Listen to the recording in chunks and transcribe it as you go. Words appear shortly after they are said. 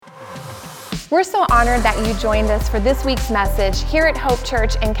We're so honored that you joined us for this week's message here at Hope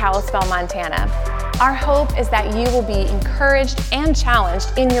Church in Kalispell, Montana. Our hope is that you will be encouraged and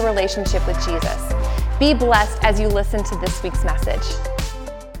challenged in your relationship with Jesus. Be blessed as you listen to this week's message.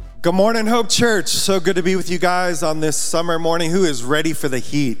 Good morning, Hope Church. So good to be with you guys on this summer morning. Who is ready for the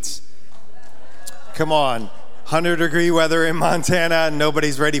heat? Come on. 100-degree weather in Montana,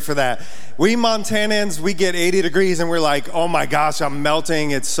 nobody's ready for that. We Montanans, we get 80 degrees and we're like, oh my gosh, I'm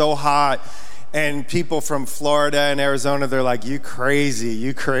melting, it's so hot. And people from Florida and Arizona, they're like, you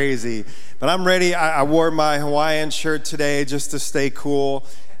crazy. But I'm ready. I wore my Hawaiian shirt today just to stay cool.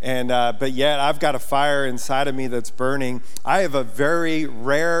 But yet I've got a fire inside of me that's burning. I have a very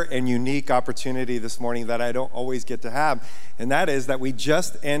rare and unique opportunity this morning that I don't always get to have. And that is that we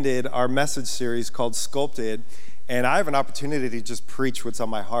just ended our message series called Sculpted. And I have an opportunity to just preach what's on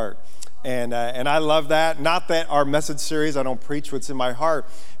my heart. And I love that. Not that our message series, I don't preach what's in my heart,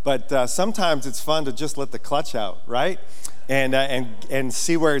 but sometimes it's fun to just let the clutch out, right? And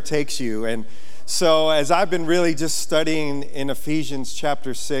see where it takes you. And so as I've been really just studying in Ephesians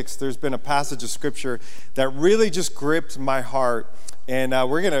chapter 6, there's been a passage of scripture that really just gripped my heart. And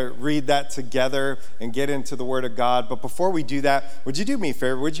we're going to read that together and get into the Word of God. But before we do that, would you do me a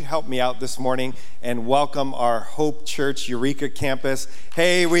favor? Would you help me out this morning and welcome our Hope Church Eureka campus?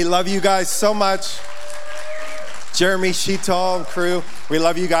 Hey, we love you guys so much. Jeremy, Sheetal, and crew, we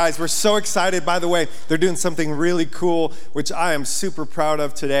love you guys. We're so excited. By the way, they're doing something really cool, which I am super proud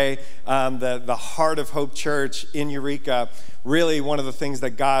of today. The Heart of Hope Church in Eureka. Really, one of the things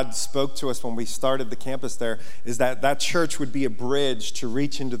that God spoke to us when we started the campus there is that church would be a bridge to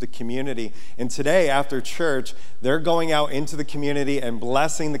reach into the community. And today, after church, they're going out into the community and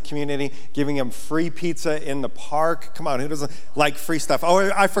blessing the community, giving them free pizza in the park. Come on, who doesn't like free stuff? Oh,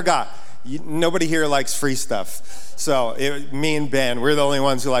 I forgot. Nobody here likes free stuff. So me and Ben, we're the only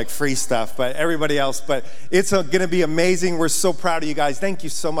ones who like free stuff, but everybody else. But it's going to be amazing. We're so proud of you guys. Thank you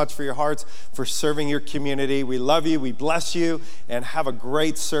so much for your hearts, for serving your community. We love you. We bless you, and have a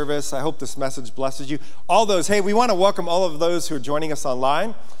great service. I hope this message blesses you. We want to welcome all of those who are joining us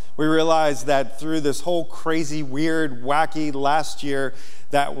online. We realize that through this whole crazy, weird, wacky last year,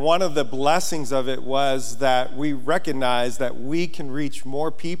 that one of the blessings of it was that we recognize that we can reach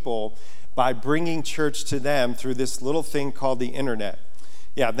more people by bringing church to them through this little thing called the internet.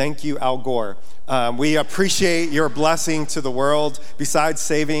 Yeah, thank you, Al Gore. We appreciate your blessing to the world, besides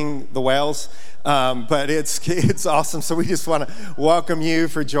saving the whales. But it's awesome. So we just want to welcome you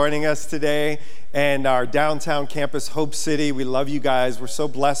for joining us today. And our downtown campus, Hope City, we love you guys. We're so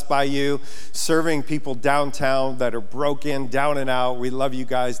blessed by you, serving people downtown that are broken, down and out. We love you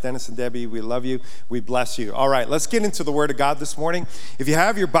guys. Dennis and Debbie, we love you. We bless you. All right, let's get into the Word of God this morning. If you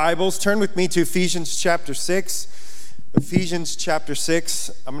have your Bibles, turn with me to Ephesians chapter 6. Ephesians chapter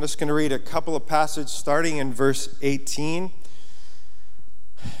 6. I'm just going to read a couple of passages starting in verse 18.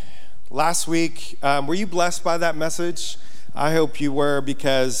 Last week, were you blessed by that message? I hope you were,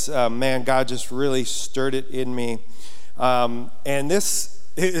 because, God just really stirred it in me. And this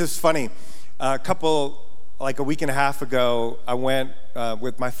is funny. A week and a half ago, I went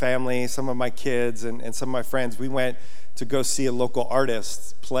with my family, some of my kids, and some of my friends. We went to go see a local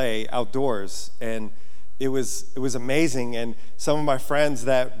artist play outdoors. And it was amazing. And some of my friends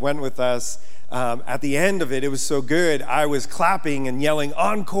that went with us, at the end of it, it was so good. I was clapping and yelling,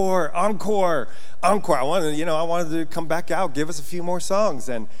 "Encore, encore, encore!" I wanted to come back out, give us a few more songs.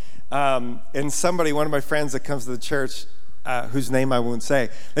 And somebody, one of my friends that comes to the church, whose name I won't say,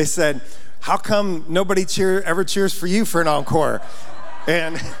 they said, "How come nobody ever cheers for you for an encore?"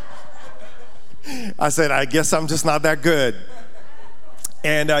 And I said, "I guess I'm just not that good."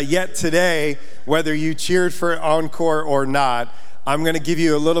 And yet today, whether you cheered for an encore or not, I'm going to give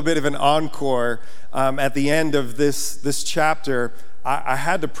you a little bit of an encore at the end of this chapter. I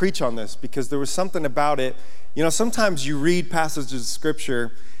had to preach on this because there was something about it. You know, sometimes you read passages of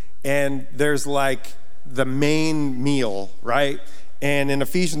Scripture and there's like the main meal, right? And in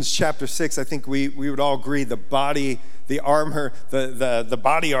Ephesians chapter 6, I think we would all agree the body armor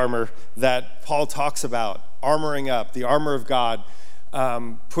that Paul talks about, armoring up, the armor of God,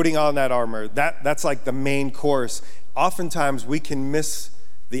 putting on that armor, that's like the main course. Oftentimes we can miss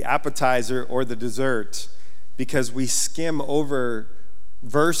the appetizer or the dessert because we skim over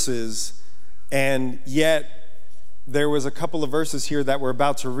verses, and yet there was a couple of verses here that we're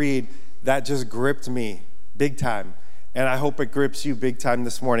about to read that just gripped me big time, and I hope it grips you big time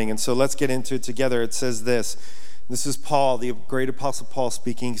this morning. And so let's get into it together. It says this: This is Paul, the great apostle Paul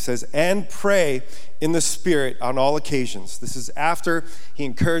speaking. He says, and pray in the Spirit on all occasions. This is after he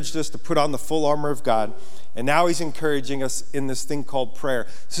encouraged us to put on the full armor of God. And now he's encouraging us in this thing called prayer.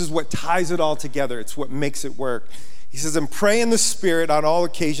 This is what ties it all together. It's what makes it work. He says, and pray in the Spirit on all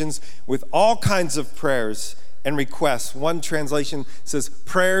occasions with all kinds of prayers and requests. One translation says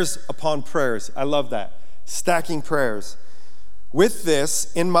prayers upon prayers. I love that. Stacking prayers. With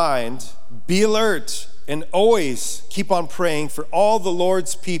this in mind, be alert and always keep on praying for all the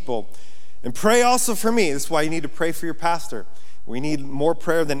Lord's people. And pray also for me. This is why you need to pray for your pastor. We need more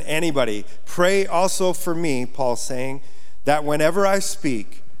prayer than anybody. Pray also for me, Paul's saying, that whenever I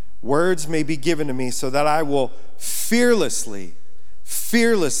speak, words may be given to me so that I will fearlessly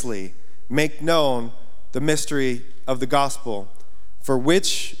make known the mystery of the gospel, for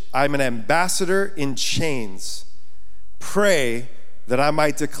which I'm an ambassador in chains. Pray that I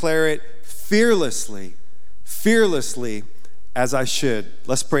might declare it fearlessly as I should.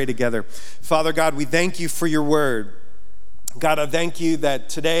 Let's pray together. Father God, we thank you for your word. God, I thank you that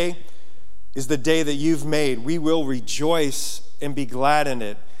today is the day that you've made. We will rejoice and be glad in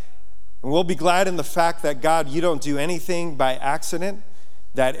it. And we'll be glad in the fact that, God, you don't do anything by accident,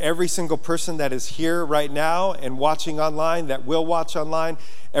 that every single person that is here right now and watching online, that will watch online,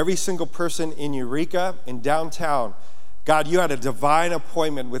 every single person in Eureka, in downtown, God, you had a divine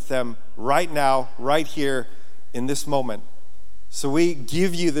appointment with them right now, right here, in this moment. So we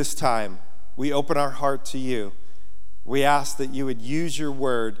give you this time. We open our heart to you. We ask that you would use your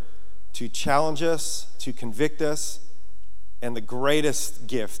word to challenge us, to convict us, and the greatest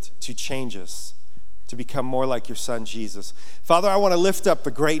gift, to change us, to become more like your son, Jesus. Father, I want to lift up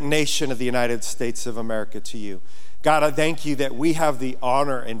the great nation of the United States of America to you. God, I thank you that we have the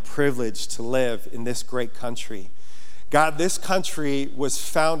honor and privilege to live in this great country. God, this country was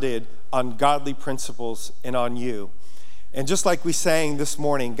founded on godly principles and on you. And just like we sang this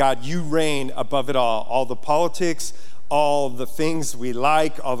morning, God, you reign above it all the politics, all the things we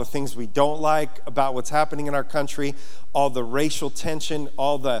like, all the things we don't like about what's happening in our country, all the racial tension,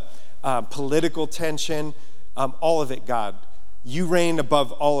 all the political tension, all of it, God. You reign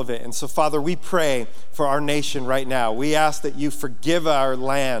above all of it. And so, Father, we pray for our nation right now. We ask that you forgive our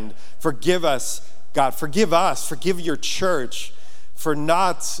land. Forgive us, God. Forgive us. Forgive your church for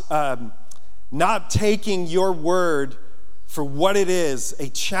not taking your word for what it is, a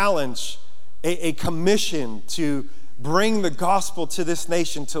challenge, a commission to bring the gospel to this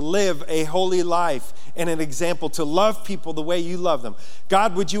nation, to live a holy life and an example, to love people the way you love them.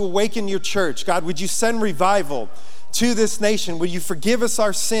 God, would you awaken your church? God, would you send revival to this nation? Would you forgive us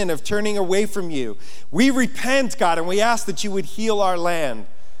our sin of turning away from you? We repent, God, and we ask that you would heal our land.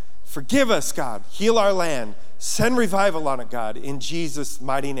 Forgive us, God. Heal our land. Send revival on it, God, in Jesus'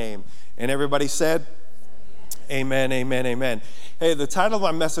 mighty name. And everybody said, amen, amen, amen. Hey, the title of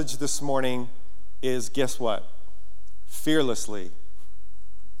my message this morning is, guess what? Fearlessly.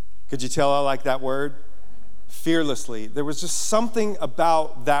 Could you tell I like that word? Fearlessly. There was just something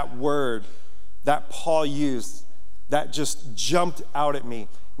about that word that Paul used that just jumped out at me.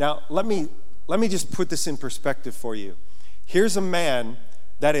 Now, let me just put this in perspective for you. Here's a man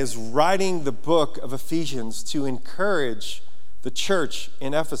that is writing the book of Ephesians to encourage the church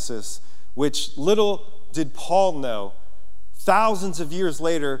in Ephesus, which little did Paul know, thousands of years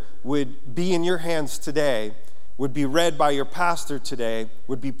later would be in your hands today, would be read by your pastor today,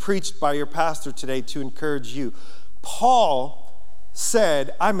 would be preached by your pastor today to encourage you. Paul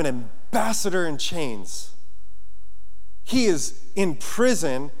said, I'm an ambassador in chains. He is in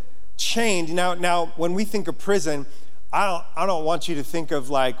prison, chained. Now, when we think of prison, I don't want you to think of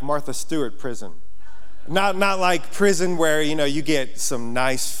like Martha Stewart prison. Not like prison where, you get some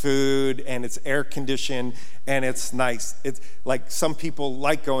nice food and it's air conditioned and it's nice. It's like some people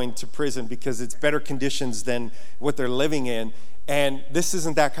like going to prison because it's better conditions than what they're living in. And this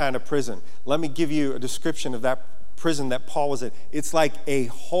isn't that kind of prison. Let me give you a description of that prison that Paul was in. It's like a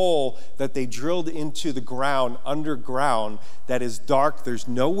hole that they drilled into the ground, underground, that is dark. There's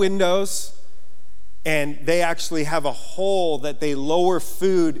no windows. And they actually have a hole that they lower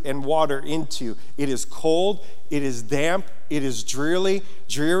food and water into. It is cold, it is damp, it is dreary.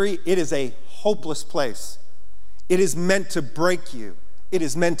 It is a hopeless place. It is meant to break you. It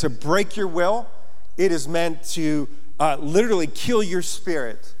is meant to break your will. It is meant to literally kill your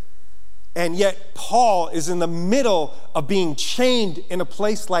spirit. And yet Paul is in the middle of being chained in a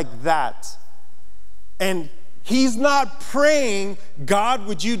place like that. And he's not praying, God,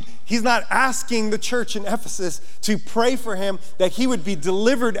 he's not asking the church in Ephesus to pray for him that he would be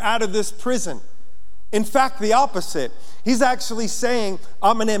delivered out of this prison. In fact, the opposite. He's actually saying,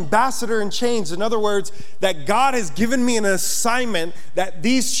 I'm an ambassador in chains. In other words, that God has given me an assignment that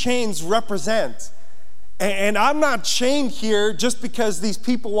these chains represent. And I'm not chained here just because these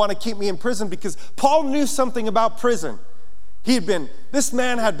people want to keep me in prison, because Paul knew something about prison. This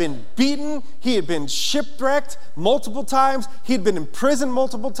man had been beaten, he had been shipwrecked multiple times, he had been in prison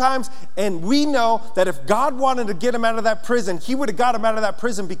multiple times, and we know that if God wanted to get him out of that prison, he would have got him out of that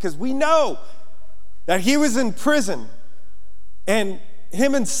prison, because we know that he was in prison. And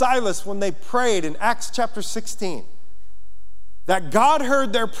him and Silas, when they prayed in Acts chapter 16, that God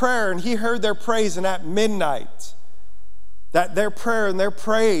heard their prayer and he heard their praise, and at midnight, that their prayer and their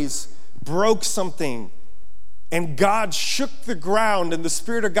praise broke something. And God shook the ground, and the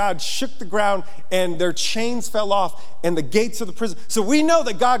Spirit of God shook the ground, and their chains fell off, and the gates of the prison. So we know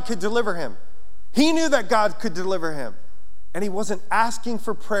that God could deliver him. He knew that God could deliver him. And he wasn't asking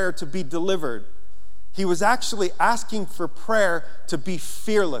for prayer to be delivered. He was actually asking for prayer to be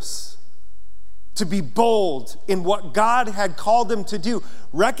fearless, to be bold in what God had called him to do,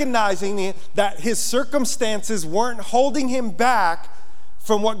 recognizing that his circumstances weren't holding him back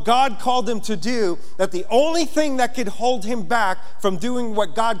from what God called him to do, that the only thing that could hold him back from doing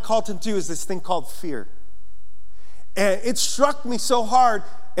what God called him to do is this thing called fear. And it struck me so hard,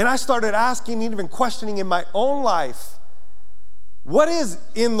 and I started asking and even questioning in my own life, what is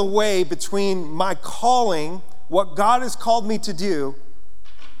in the way between my calling, what God has called me to do,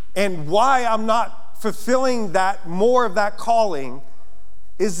 and why I'm not fulfilling that more of that calling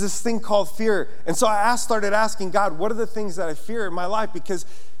is this thing called fear. And so I started asking God, what are the things that I fear in my life? Because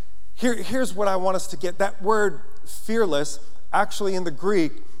here's what I want us to get. That word fearless, actually in the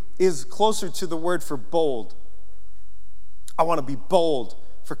Greek, is closer to the word for bold. I want to be bold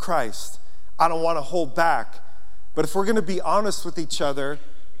for Christ. I don't want to hold back. But if we're going to be honest with each other,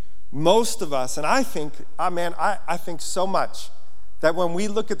 most of us, and I think so much, that when we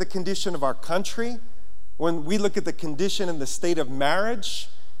look at the condition of our country, when we look at the condition and the state of marriage,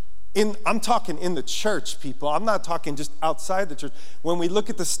 I'm talking in the church, people. I'm not talking just outside the church. When we look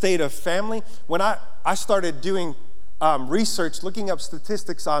at the state of family, when I started doing research, looking up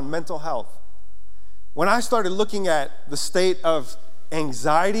statistics on mental health, when I started looking at the state of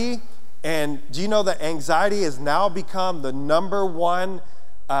anxiety, and do you know that anxiety has now become the number one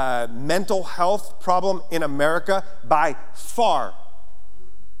mental health problem in America by far?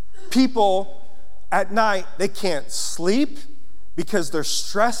 People at night, they can't sleep because they're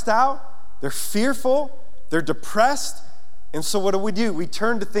stressed out, they're fearful, they're depressed. And so what do? We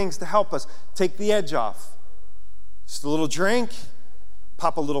turn to things to help us take the edge off. Just a little drink,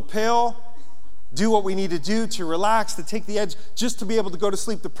 pop a little pill, do what we need to do to relax, to take the edge, just to be able to go to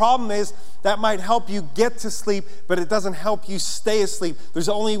sleep. The problem is that might help you get to sleep, but it doesn't help you stay asleep. There's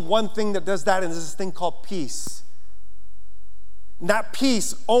only one thing that does that, and it's this thing called peace. And that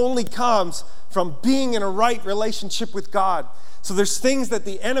peace only comes from being in a right relationship with God. So there's things that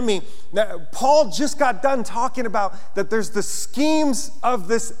the enemy, Paul just got done talking about, that there's the schemes of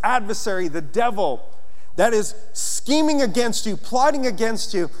this adversary, the devil, that is scheming against you, plotting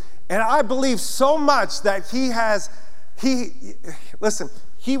against you. And I believe so much that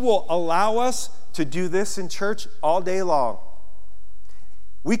he will allow us to do this in church all day long.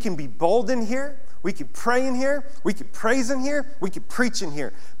 We can be bold in here, we can pray in here, we can praise in here, we can preach in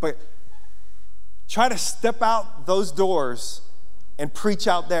here. But try to step out those doors and preach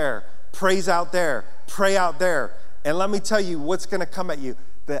out there, praise out there, pray out there. And let me tell you what's going to come at you.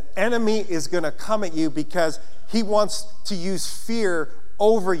 The enemy is going to come at you because he wants to use fear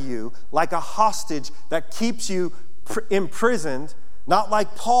over you like a hostage that keeps you imprisoned, not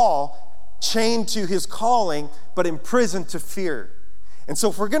like Paul, chained to his calling, but imprisoned to fear. And so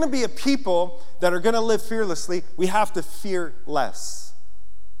if we're going to be a people that are going to live fearlessly, we have to fear less.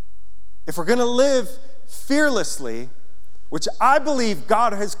 If we're going to live fearlessly, which I believe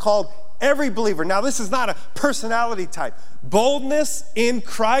God has called every believer. Now, this is not a personality type. Boldness in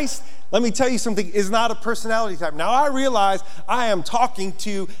Christ, let me tell you something, is not a personality type. Now, I realize I am talking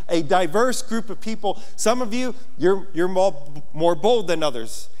to a diverse group of people. Some of you, you're more bold than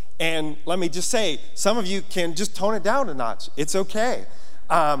others. And let me just say, some of you can just tone it down a notch. It's okay.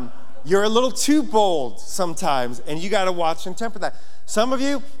 You're a little too bold sometimes, and you got to watch and temper that. Some of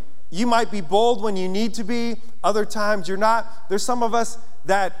you, you might be bold when you need to be. Other times you're not. There's some of us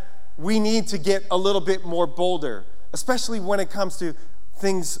that we need to get a little bit more bolder, especially when it comes to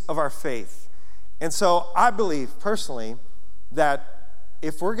things of our faith. And so I believe personally that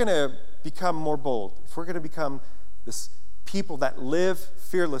if we're going to become more bold, if we're going to become this people that live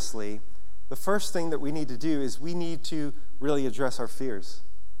fearlessly, the first thing that we need to do is we need to really address our fears.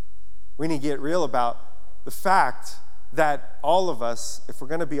 We need to get real about the fact that all of us, if we're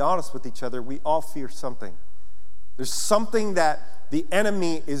going to be honest with each other, we all fear something. There's something that the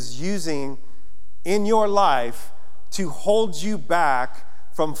enemy is using in your life to hold you back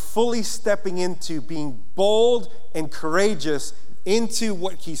from fully stepping into being bold and courageous into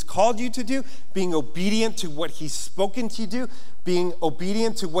what he's called you to do, being obedient to what he's spoken to you to do, being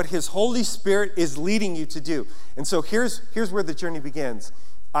obedient to what his Holy Spirit is leading you to do. And so here's where the journey begins.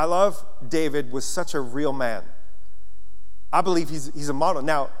 I love David was such a real man. I believe he's a model.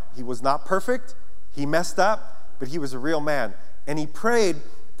 Now, he was not perfect. He messed up, but he was a real man. And he prayed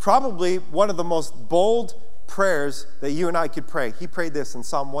probably one of the most bold prayers that you and I could pray. He prayed this in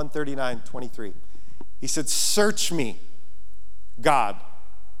Psalm 139:23. He said, "Search me, God,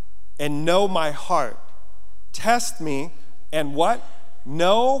 and know my heart. Test me, and what?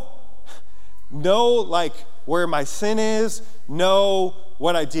 Know like where my sin is, know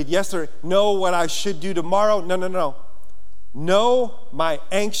what I did yesterday, know what I should do tomorrow. No. Know my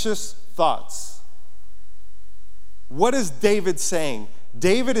anxious thoughts." What is David saying?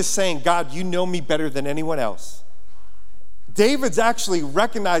 David is saying, God, you know me better than anyone else. David's actually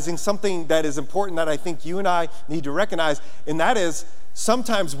recognizing something that is important that I think you and I need to recognize, and that is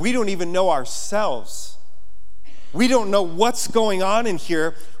sometimes we don't even know ourselves. We don't know what's going on in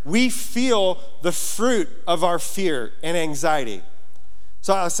here. We feel the fruit of our fear and anxiety.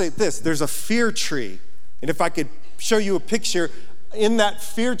 So I'll say this, there's a fear tree, and if I could show you a picture in that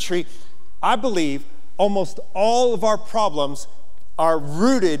fear tree, I believe almost all of our problems are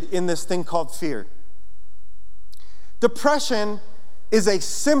rooted in this thing called fear. Depression is a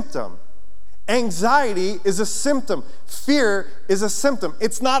symptom. Anxiety is a symptom. Fear is a symptom.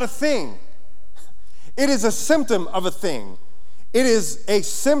 It's not a thing. It is a symptom of a thing. It is a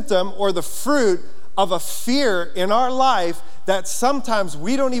symptom or the fruit of a fear in our life that sometimes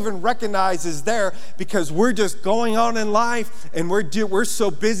we don't even recognize is there because we're just going on in life and we're so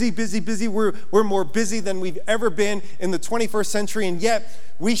busy. We're more busy than we've ever been in the 21st century, and yet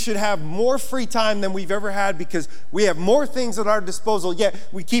we should have more free time than we've ever had because we have more things at our disposal, yet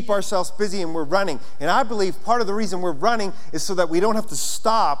we keep ourselves busy and we're running. And I believe part of the reason we're running is so that we don't have to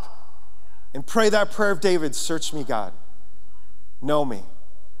stop and pray that prayer of David, search me, God. Know me.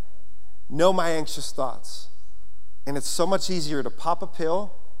 Know my anxious thoughts. And it's so much easier to pop a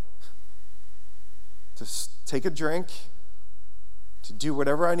pill, to take a drink, to do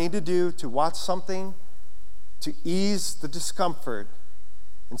whatever I need to do, to watch something, to ease the discomfort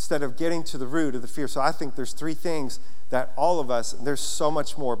instead of getting to the root of the fear. So I think there's three things that all of us, there's so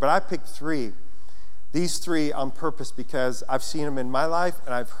much more, but I picked three. These three on purpose because I've seen them in my life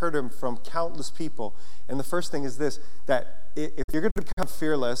and I've heard them from countless people. And the first thing is this, that if you're going to become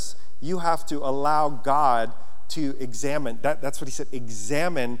fearless, you have to allow God to examine. That's what he said,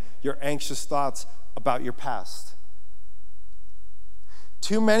 examine your anxious thoughts about your past.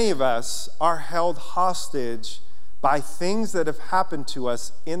 Too many of us are held hostage by things that have happened to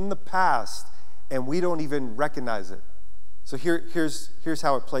us in the past, and we don't even recognize it. So here's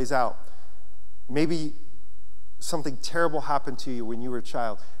how it plays out. Maybe something terrible happened to you when you were a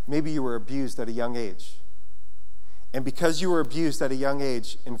child. Maybe you were abused at a young age. And because you were abused at a young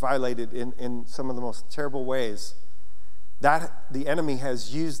age and violated in some of the most terrible ways, that the enemy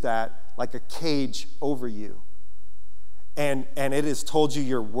has used that like a cage over you. And it has told you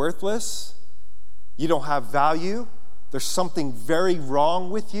you're worthless, you don't have value, there's something very wrong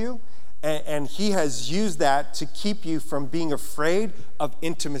with you, and he has used that to keep you from being afraid of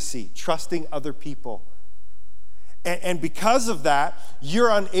intimacy, trusting other people. And because of that,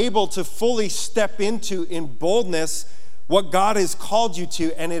 you're unable to fully step into, in boldness, what God has called you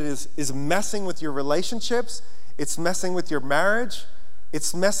to, and it is messing with your relationships, it's messing with your marriage,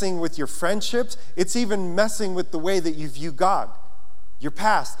 it's messing with your friendships, it's even messing with the way that you view God, your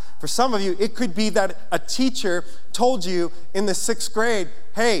past. For some of you, it could be that a teacher told you in the 6th grade,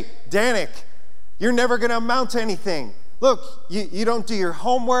 hey, Danik, you're never going to amount to anything. Look, you don't do your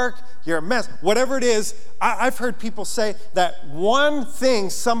homework, you're a mess. Whatever it is, I've heard people say that one thing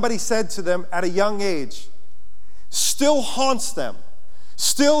somebody said to them at a young age still haunts them.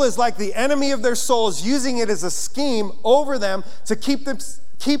 Still is like the enemy of their soul is using it as a scheme over them to keep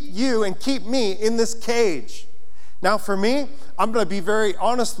you and keep me in this cage. Now for me, I'm going to be very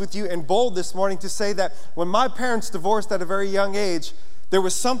honest with you and bold this morning to say that when my parents divorced at a very young age, there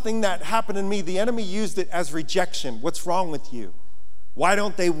was something that happened in me. The enemy used it as rejection. What's wrong with you? Why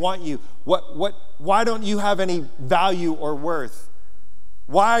don't they want you? Why don't you have any value or worth?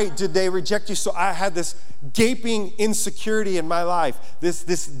 Why did they reject you? So I had this gaping insecurity in my life,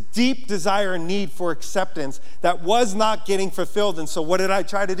 this deep desire and need for acceptance that was not getting fulfilled. And so what did I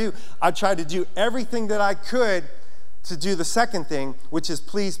try to do? I tried to do everything that I could to do the second thing, which is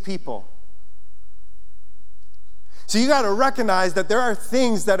please people. So you got to recognize that there are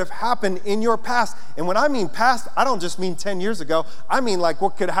things that have happened in your past. And when I mean past, I don't just mean 10 years ago. I mean like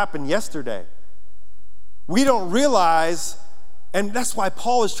what could happen yesterday. We don't realize. And that's why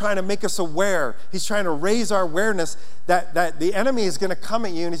Paul is trying to make us aware. He's trying to raise our awareness that the enemy is going to come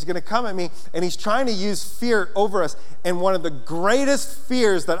at you and he's going to come at me, and he's trying to use fear over us. And one of the greatest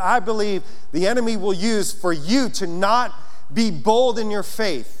fears that I believe the enemy will use for you to not be bold in your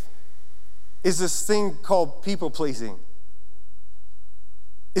faith is this thing called people pleasing.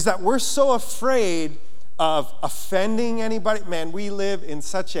 Is that we're so afraid of offending anybody. Man, we live in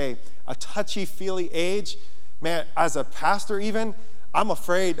such a touchy-feely age. Man, as a pastor even, I'm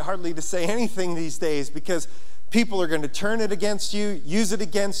afraid hardly to say anything these days because people are going to turn it against you, use it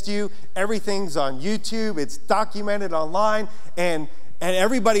against you. Everything's on YouTube. It's documented online. And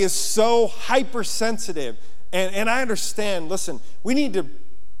everybody is so hypersensitive. And I understand, listen, we need to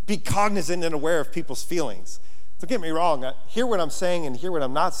be cognizant and aware of people's feelings. Don't get me wrong. Hear what I'm saying and hear what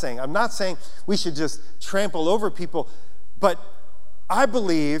I'm not saying. I'm not saying we should just trample over people. But I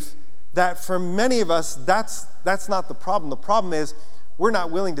believe that for many of us, that's not the problem. The problem is we're not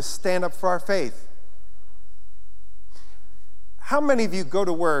willing to stand up for our faith. How many of you go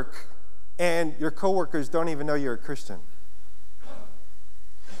to work and your coworkers don't even know you're a Christian?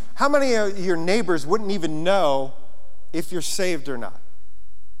 How many of your neighbors wouldn't even know if you're saved or not?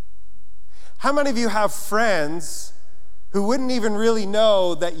 How many of you have friends who wouldn't even really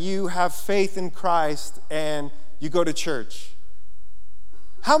know that you have faith in Christ and you go to church?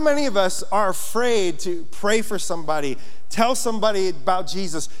 How many of us are afraid to pray for somebody, tell somebody about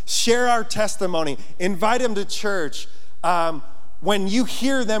Jesus, share our testimony, invite them to church when you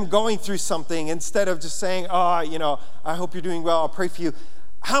hear them going through something instead of just saying, I hope you're doing well, I'll pray for you.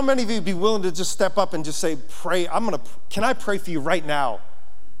 How many of you would be willing to just step up and just say, pray, can I pray for you right now?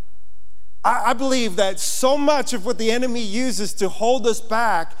 I believe that so much of what the enemy uses to hold us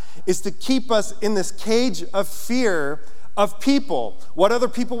back is to keep us in this cage of fear of people, what other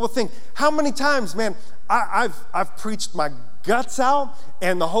people will think. How many times, man, I've preached my guts out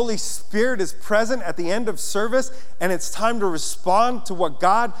and the Holy Spirit is present at the end of service and it's time to respond to what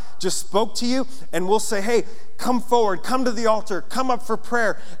God just spoke to you, and we'll say, hey, come forward, come to the altar, come up for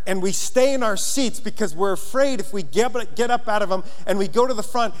prayer, and we stay in our seats because we're afraid if we get up out of them and we go to the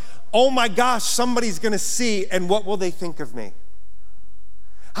front, oh my gosh, somebody's going to see, and what will they think of me?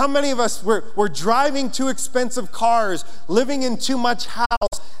 How many of us, we're driving too expensive cars, living in too much house,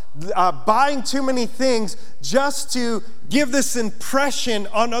 buying too many things just to give this impression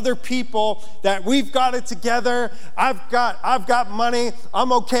on other people that we've got it together, I've got money,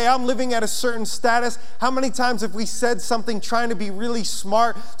 I'm okay, I'm living at a certain status. How many times have we said something trying to be really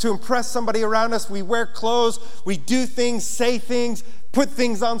smart to impress somebody around us? We wear clothes, we do things, say things, put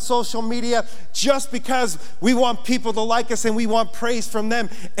things on social media just because we want people to like us and we want praise from them.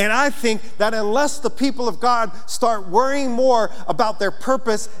 And I think that unless the people of God start worrying more about their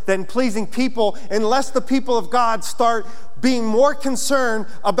purpose than pleasing people, unless the people of God start being more concerned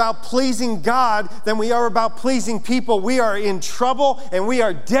about pleasing God than we are about pleasing people, we are in trouble and we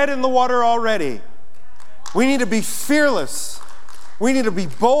are dead in the water already. We need to be fearless. We need to be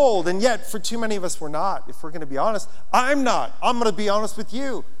bold, and yet for too many of us, we're not. If we're going to be honest, I'm not. I'm going to be honest with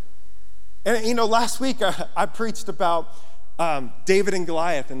you. And last week I preached about David and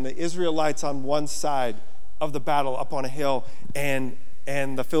Goliath and the Israelites on one side of the battle up on a hill and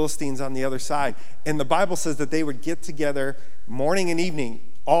the Philistines on the other side. And the Bible says that they would get together morning and evening,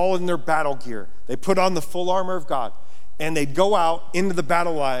 all in their battle gear. They put on the full armor of God, and they'd go out into the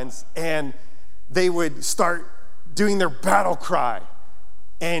battle lines, and they would start doing their battle cry.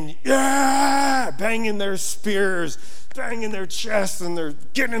 And banging their spears, banging their chests, and they're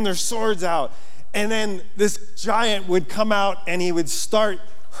getting their swords out. And then this giant would come out and he would start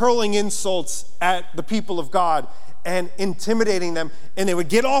hurling insults at the people of God and intimidating them. And they would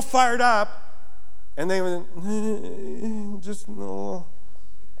get all fired up and they would just no.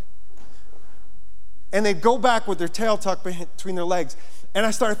 And they'd go back with their tail tucked between their legs. And I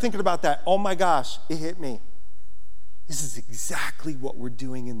started thinking about that. Oh my gosh, it hit me. This is exactly what we're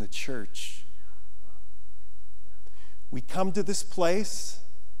doing in the church. We come to this place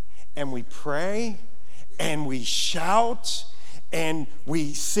and we pray and we shout and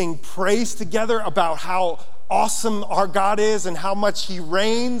we sing praise together about how awesome our God is and how much He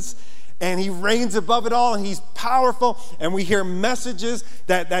reigns. and he reigns above it all, and he's powerful, and we hear messages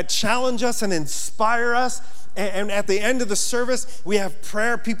that challenge us and inspire us. And at the end of the service, we have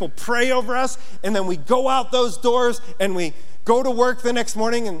prayer. People pray over us, and then we go out those doors, and we go to work the next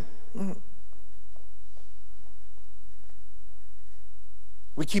morning, and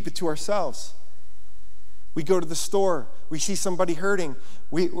we keep it to ourselves. We go to the store. We see somebody hurting.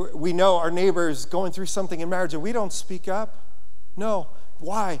 We know our neighbor is going through something in marriage, and we don't speak up. No.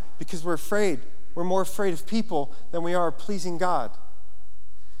 Why? Because we're afraid. We're more afraid of people than we are pleasing God.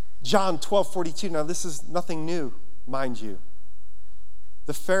 John 12:42. Now, this is nothing new, mind you.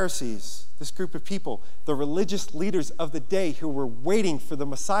 The Pharisees, this group of people, the religious leaders of the day who were waiting for the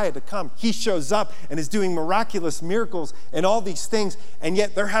Messiah to come. He shows up and is doing miraculous miracles and all these things, and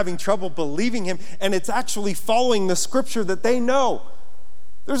yet they're having trouble believing him, and it's actually following the scripture that they know.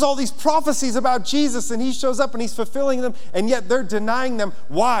 There's all these prophecies about Jesus, and he shows up and he's fulfilling them, and yet they're denying them.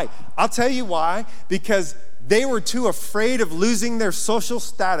 Why? I'll tell you why. Because they were too afraid of losing their social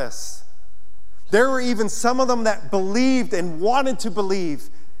status. There were even some of them that believed and wanted to believe,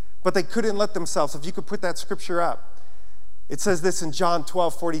 but they couldn't let themselves. If you could put that scripture up. It says this in John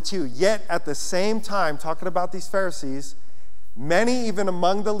 12:42. Yet at the same time, talking about these Pharisees, many even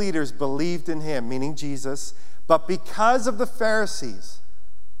among the leaders believed in him, meaning Jesus, but because of the Pharisees,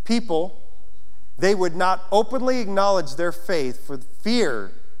 people, they would not openly acknowledge their faith for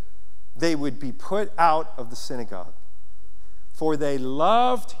fear they would be put out of the synagogue. For they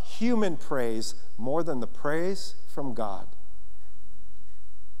loved human praise more than the praise from God.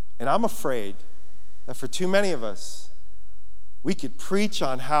 And I'm afraid that for too many of us, we could preach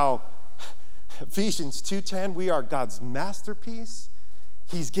on how Ephesians 2:10, we are God's masterpiece.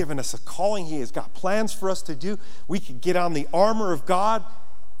 He's given us a calling. He has got plans for us to do. We could get on the armor of God,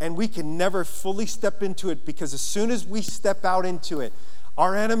 and we can never fully step into it, because as soon as we step out into it,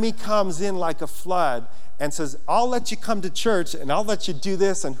 our enemy comes in like a flood and says, I'll let you come to church, and I'll let you do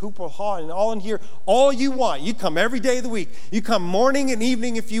this and hoop and haw and all in here, all you want. You come every day of the week. You come morning and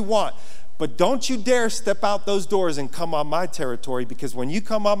evening if you want. But don't you dare step out those doors and come on my territory, because when you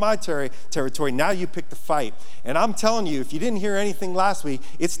come on my territory, now you pick the fight. And I'm telling you, if you didn't hear anything last week,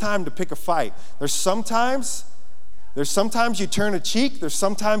 it's time to pick a fight. There's sometimes you turn a cheek. There's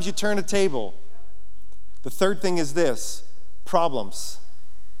sometimes you turn a table. The third thing is this: problems.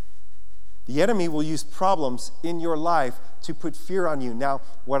 The enemy will use problems in your life to put fear on you. Now,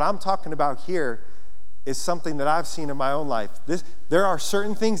 what I'm talking about here is something that I've seen in my own life. There are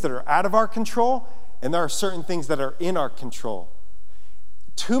certain things that are out of our control, and there are certain things that are in our control.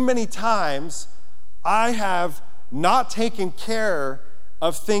 Too many times, I have not taken care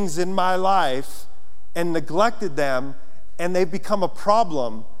of things in my life and neglected them, and they've become a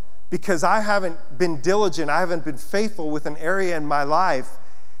problem because I haven't been diligent, I haven't been faithful with an area in my life.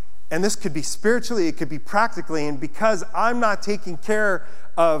 And this could be spiritually, it could be practically, and because I'm not taking care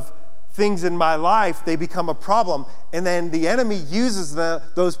of things in my life, they become a problem. And then the enemy uses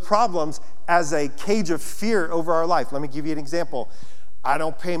those problems as a cage of fear over our life. Let me give you an example. I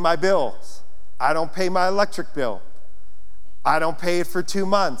don't pay my bills. I don't pay my electric bill. I don't pay it for 2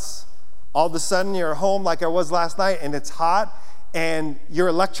 months. All of a sudden, you're home like I was last night, and it's hot, and your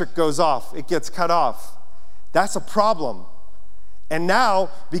electric goes off. It gets cut off. That's a problem. And now,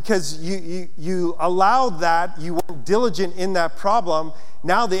 because you allowed that, you weren't diligent in that problem,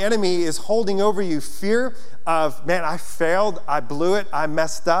 now the enemy is holding over you fear of, man, I failed, I blew it, I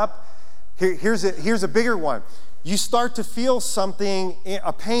messed up. Here's a bigger one. You start to feel something,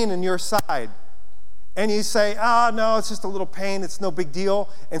 a pain in your side. And you say, no, it's just a little pain, it's no big deal.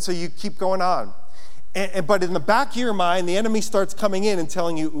 And so you keep going on. But in the back of your mind, the enemy starts coming in and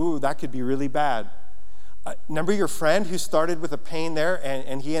telling you, ooh, that could be really bad. Remember your friend who started with a pain there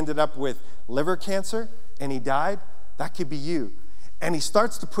and he ended up with liver cancer and he died? That could be you. And he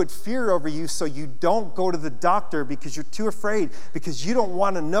starts to put fear over you so you don't go to the doctor because you're too afraid, because you don't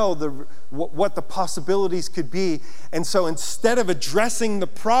want to know what the possibilities could be. And so instead of addressing the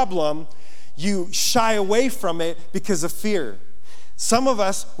problem, you shy away from it because of fear. Some of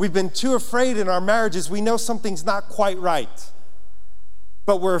us, we've been too afraid in our marriages. We know something's not quite right,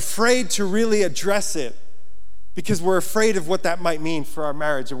 but we're afraid to really address it because we're afraid of what that might mean for our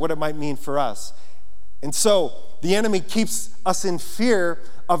marriage or what it might mean for us. And so the enemy keeps us in fear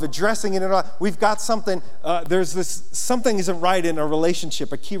of addressing it. We've got something, something isn't right in a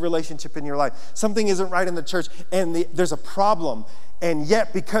relationship, a key relationship in your life. Something isn't right in the church, and there's a problem. And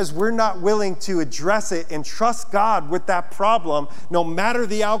yet, because we're not willing to address it and trust God with that problem, no matter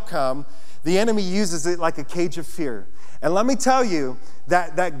the outcome, the enemy uses it like a cage of fear. And let me tell you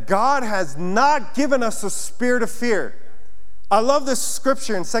that God has not given us a spirit of fear. I love this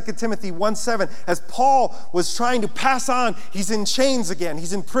scripture in 2 Timothy 1:7 as Paul was trying to pass on. He's in chains again.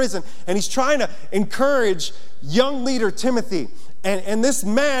 He's in prison. And he's trying to encourage young leader Timothy. And this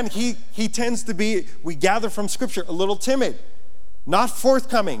man, he tends to be, we gather from scripture, a little timid, not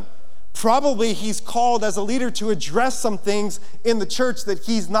forthcoming. Probably he's called as a leader to address some things in the church that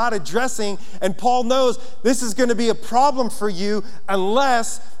he's not addressing. And Paul knows this is going to be a problem for you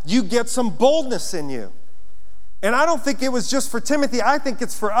unless you get some boldness in you. And I don't think it was just for Timothy. I think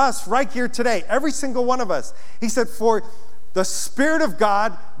it's for us right here today, every single one of us. He said, for the Spirit of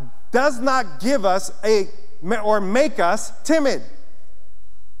God does not give us or make us timid.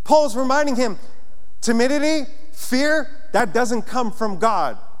 Paul's reminding him, timidity, fear, that doesn't come from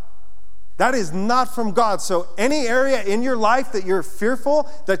God. That is not from God. So any area in your life that you're fearful,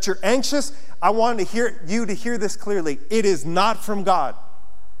 that you're anxious, I want you to hear this clearly. It is not from God.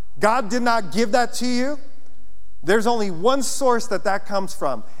 God did not give that to you. There's only one source that comes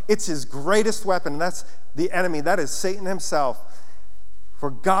from. It's his greatest weapon, and that's the enemy. That is Satan himself.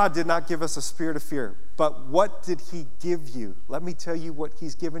 For God did not give us a spirit of fear. But what did he give you? Let me tell you what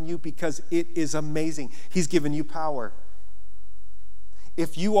he's given you, because it is amazing. He's given you power.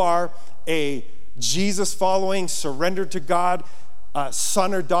 If you are a Jesus-following, surrendered to God,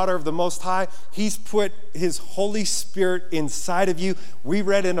 son or daughter of the Most High, he's put his Holy Spirit inside of you. We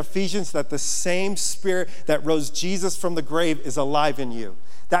read in Ephesians that the same Spirit that rose Jesus from the grave is alive in you.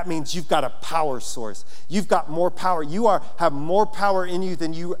 That means you've got a power source. You've got more power. You have more power in you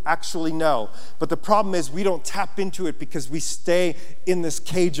than you actually know. But the problem is we don't tap into it because we stay in this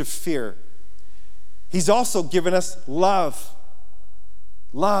cage of fear. He's also given us love.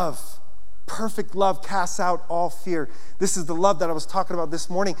 Love. Perfect love casts out all fear. This is the love that I was talking about this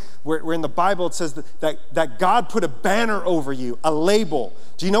morning, where in the Bible it says that God put a banner over you, a label.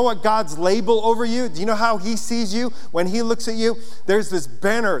 Do you know what God's label over you? Do you know how he sees you when he looks at you? There's this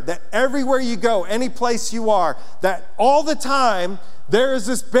banner that everywhere you go, any place you are, that all the time, there is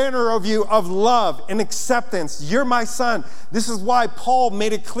this banner of you of love and acceptance. You're my son. This is why Paul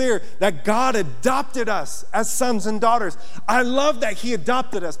made it clear that God adopted us as sons and daughters. I love that he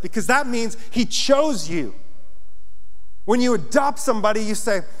adopted us, because that means he chose you. When you adopt somebody, you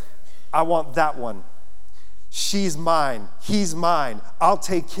say, I want that one. She's mine. He's mine. I'll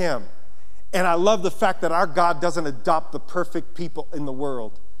take him. And I love the fact that our God doesn't adopt the perfect people in the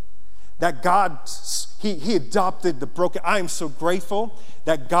world. That God, he adopted the broken. I am so grateful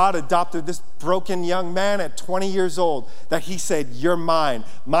that God adopted this broken young man at 20 years old, that he said, you're mine.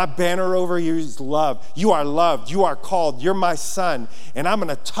 My banner over you is love. You are loved. You are called. You're my son. And I'm going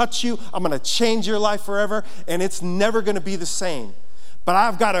to touch you. I'm going to change your life forever. And it's never going to be the same. But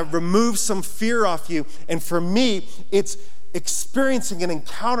I've got to remove some fear off you. And for me, it's experiencing and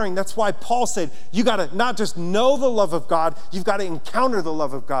encountering. That's why Paul said, you got to not just know the love of God, you've got to encounter the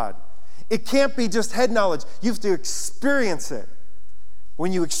love of God. It can't be just head knowledge. You have to experience it.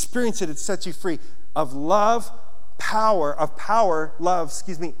 When you experience it, it sets you free of love,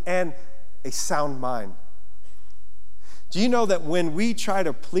 and a sound mind. Do you know that when we try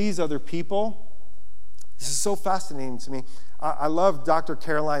to please other people, this is so fascinating to me. I love Dr.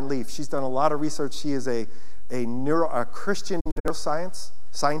 Caroline Leaf. She's done a lot of research. She is a Christian neuroscience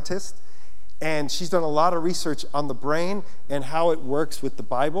scientist, and she's done a lot of research on the brain and how it works with the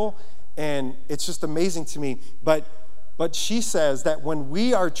Bible. And it's just amazing to me. But she says that when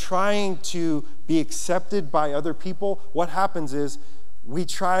we are trying to be accepted by other people, what happens is we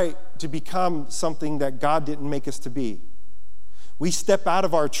try to become something that God didn't make us to be. We step out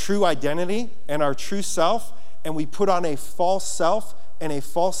of our true identity and our true self, and we put on a false self and a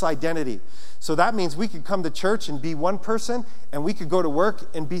false identity. So that means we could come to church and be one person, and we could go to work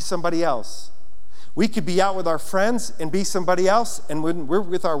and be somebody else. We could be out with our friends and be somebody else, and when we're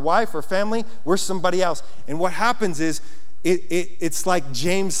with our wife or family, we're somebody else. And what happens is, it's like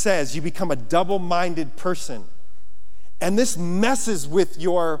James says, you become a double-minded person. And this messes with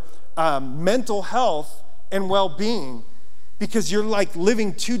your mental health and well-being, because you're like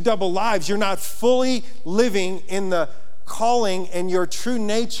living two double lives. You're not fully living in the calling and your true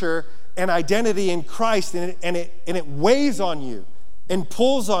nature and identity in Christ, and it weighs on you and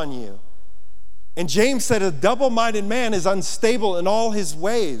pulls on you. And James said a double-minded man is unstable in all his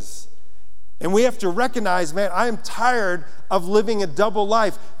ways. And we have to recognize, man, I am tired of living a double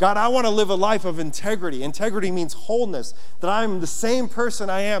life. God, I want to live a life of integrity. Integrity means wholeness, that I'm the same person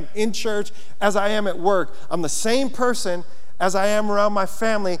I am in church as I am at work. I'm the same person as I am around my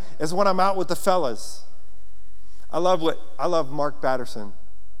family as when I'm out with the fellas. I love Mark Batterson.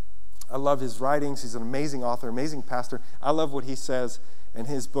 I love his writings. He's an amazing author, amazing pastor. I love what he says. in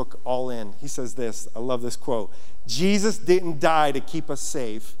his book, All In. He says this, I love this quote, Jesus didn't die to keep us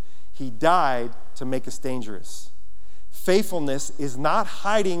safe. He died to make us dangerous. Faithfulness is not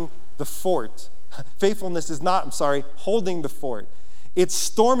hiding the fort. Faithfulness is not, holding the fort. It's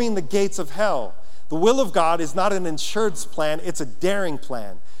storming the gates of hell. The will of God is not an insurance plan, it's a daring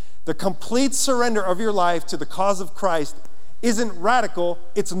plan. The complete surrender of your life to the cause of Christ isn't radical,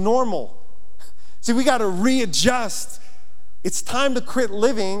 it's normal. See, we got to readjust. It's time to quit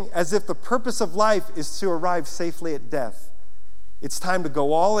living as if the purpose of life is to arrive safely at death. It's time to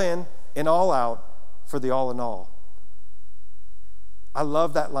go all in and all out for the all in all. I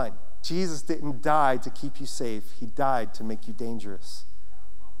love that line. Jesus didn't die to keep you safe. He died to make you dangerous.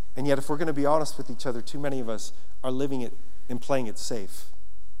 And yet, if we're going to be honest with each other, too many of us are living it and playing it safe.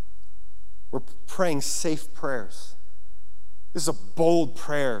 We're praying safe prayers. This is a bold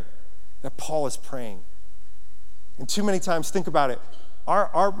prayer that Paul is praying. And too many times, think about it,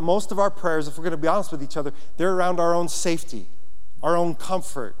 most of our prayers, if we're going to be honest with each other, they're around our own safety, our own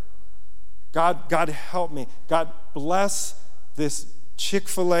comfort. God help me. God bless this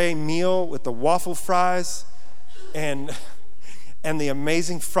Chick-fil-A meal with the waffle fries and the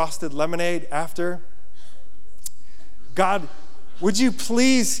amazing frosted lemonade after. God, would you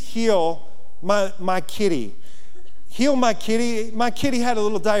please heal my kitty? Heal my kitty. My kitty had a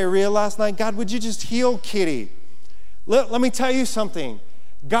little diarrhea last night. God, would you just heal kitty? Let me tell you something.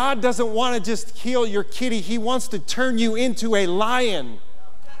 God doesn't want to just heal your kitty. He wants to turn you into a lion.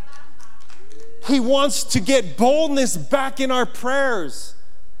 He wants to get boldness back in our prayers.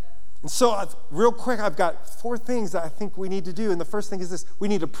 And so, real quick, I've got 4 things that I think we need to do. And the first thing is this: we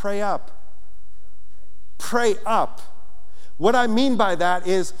need to pray up. Pray up. What I mean by that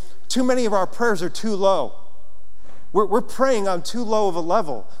is too many of our prayers are too low. We're praying on too low of a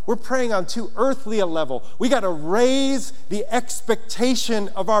level. We're praying on too earthly a level. We got to raise the expectation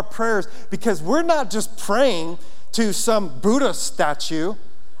of our prayers, because we're not just praying to some Buddha statue.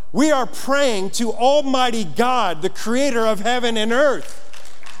 We are praying to Almighty God, the creator of heaven and earth.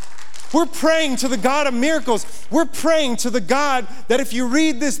 We're praying to the God of miracles. We're praying to the God that if you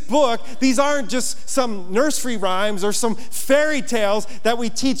read this book, these aren't just some nursery rhymes or some fairy tales that we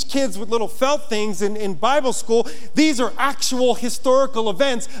teach kids with little felt things in Bible school. These are actual historical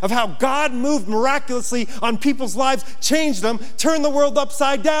events of how God moved miraculously on people's lives, changed them, turned the world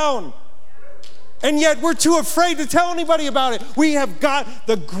upside down. And yet we're too afraid to tell anybody about it. We have got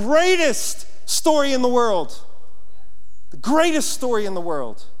the greatest story in the world. The greatest story in the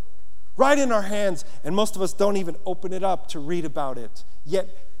world. Right in our hands, and most of us don't even open it up to read about it, yet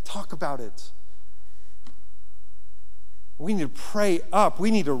talk about it. We need to pray up.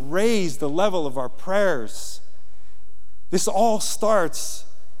 We need to raise the level of our prayers. This all starts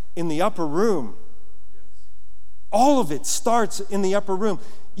in the upper room. All of it starts in the upper room.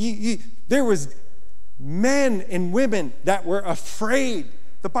 There was men and women that were afraid.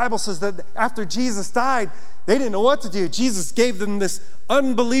 The Bible says that after Jesus died, they didn't know what to do. Jesus gave them this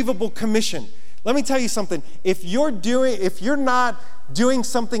unbelievable commission. Let me tell you something. If you're not doing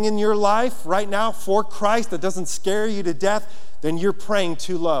something in your life right now for Christ that doesn't scare you to death, then you're praying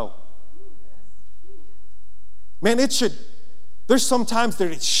too low. Man, there's some times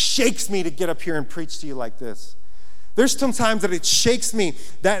that it shakes me to get up here and preach to you like this. There's some times that it shakes me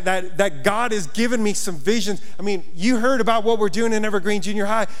that God has given me some visions. I mean, you heard about what we're doing in Evergreen Junior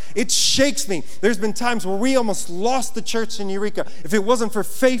High. It shakes me. There's been times where we almost lost the church in Eureka if it wasn't for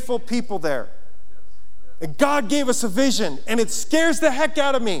faithful people there. And God gave us a vision, and it scares the heck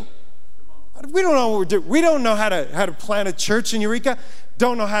out of me. We don't know what we're doing. We don't know how to plant a church in Eureka.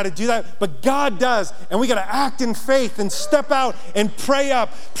 Don't know how to do that, but God does, and we got to act in faith and step out and pray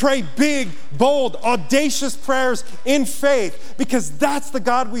up, pray big, bold, audacious prayers in faith, because that's the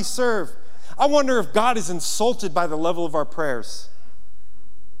God we serve. I wonder if God is insulted by the level of our prayers.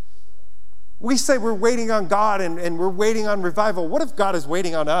 We say we're waiting on God and we're waiting on revival. What if God is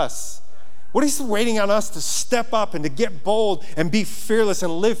waiting on us? What if He's waiting on us to step up and to get bold and be fearless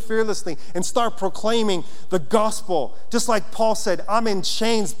and live fearlessly and start proclaiming the gospel? Just like Paul said, I'm in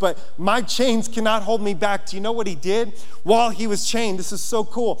chains, but my chains cannot hold me back. Do you know what he did while he was chained? This is so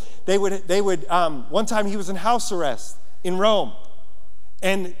cool. They would. One time he was in house arrest in Rome,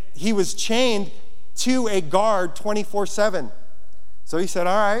 and he was chained to a guard 24/7. So he said,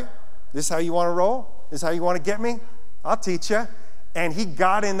 all right, this is how you want to roll? This is how you want to get me? I'll teach you. And he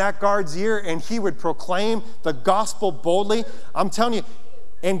got in that guard's ear and he would proclaim the gospel boldly. I'm telling you,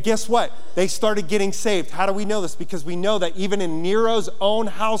 And guess what? They started getting saved. How do we know this? Because we know that even in Nero's own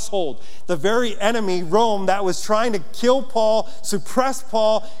household, the very enemy, Rome, that was trying to kill Paul, suppress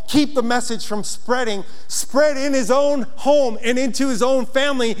Paul, keep the message from spreading, spread in his own home and into his own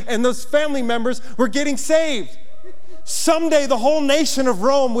family, and those family members were getting saved. Someday the whole nation of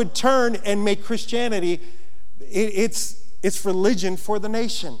Rome would turn and make Christianity, it's religion for the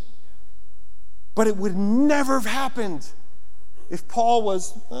nation. But it would never have happened if Paul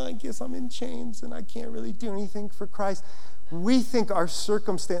was, I guess I'm in chains and I can't really do anything for Christ. We think our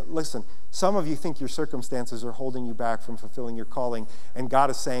circumstance, listen, some of you think your circumstances are holding you back from fulfilling your calling, and God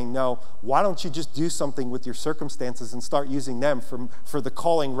is saying, no, why don't you just do something with your circumstances and start using them for the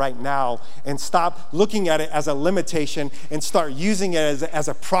calling right now, and stop looking at it as a limitation and start using it as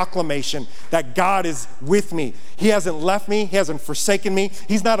a proclamation that God is with me. He hasn't left me. He hasn't forsaken me.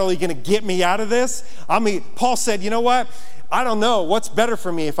 He's not only going to get me out of this. I mean, Paul said, you know what? I don't know what's better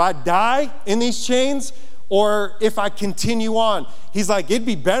for me, if I die in these chains or if I continue on. He's like, it'd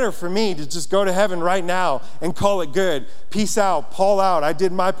be better for me to just go to heaven right now and call it good. Peace out, Paul out. I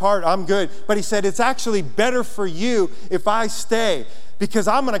did my part, I'm good. But he said, it's actually better for you if I stay, because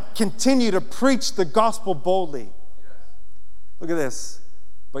I'm going to continue to preach the gospel boldly. Look at this.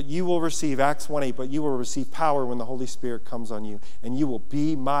 But you will receive, Acts 1:8, but you will receive power when the Holy Spirit comes on you, and you will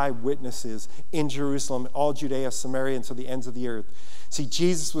be my witnesses in Jerusalem, all Judea, Samaria, and to the ends of the earth. See,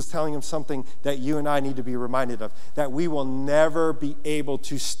 Jesus was telling him something that you and I need to be reminded of, that we will never be able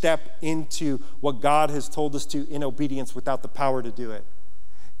to step into what God has told us to in obedience without the power to do it.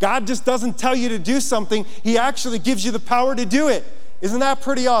 God just doesn't tell you to do something. He actually gives you the power to do it. Isn't that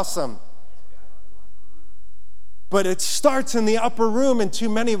pretty awesome? But it starts in the upper room, and too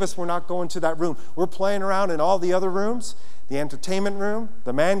many of us, we're not going to that room. We're playing around in all the other rooms, the entertainment room,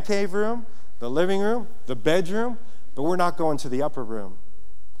 the man cave room, the living room, the bedroom, but we're not going to the upper room.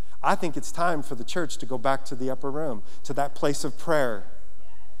 I think it's time for the church to go back to the upper room, to that place of prayer.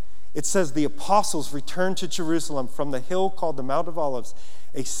 It says the apostles returned to Jerusalem from the hill called the Mount of Olives,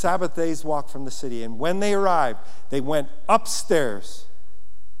 a Sabbath day's walk from the city. And when they arrived, they went upstairs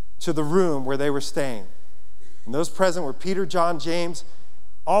to the room where they were staying. And those present were Peter, John, James,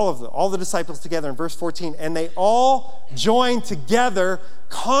 all the disciples together in verse 14. And they all joined together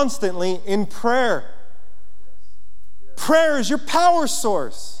constantly in prayer. Prayer is your power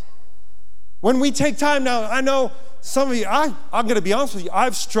source. When we take time now, I know some of you, I'm going to be honest with you,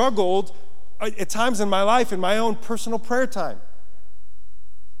 I've struggled at times in my life in my own personal prayer time.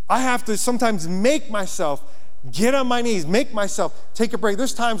 I have to sometimes make myself get on my knees, make myself take a break.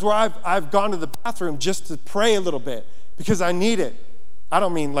 There's times where I've gone to the bathroom just to pray a little bit because I need it. I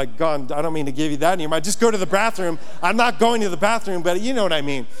don't mean to give you that anymore. I just go to the bathroom. I'm not going to the bathroom, but you know what I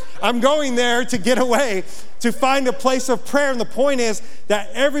mean. I'm going there to get away, to find a place of prayer. And the point is that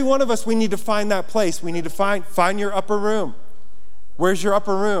every one of us, we need to find that place. We need to find your upper room. Where's your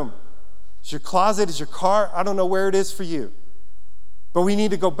upper room? Is your closet? Is your car? I don't know where it is for you. But we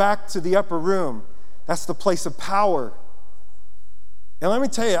need to go back to the upper room. That's the place of power. And let me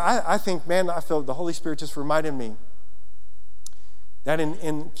tell you, I think, man, I feel the Holy Spirit just reminded me that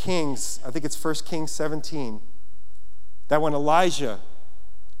in Kings, I think it's 1 Kings 17, that when Elijah,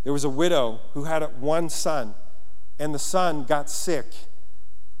 there was a widow who had one son, and the son got sick,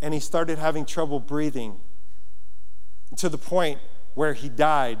 and he started having trouble breathing to the point where he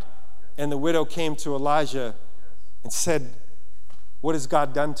died. And the widow came to Elijah and said, "What has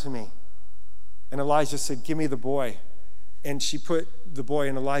God done to me?" And Elijah said, "Give me the boy." And she put the boy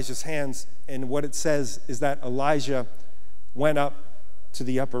in Elijah's hands. And what it says is that Elijah went up to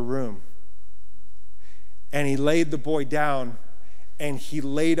the upper room. And he laid the boy down, and he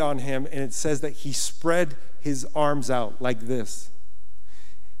laid on him. And it says that he spread his arms out like this.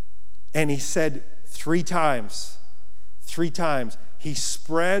 And he said 3 times, he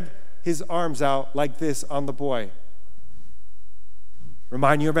spread his arms out like this on the boy.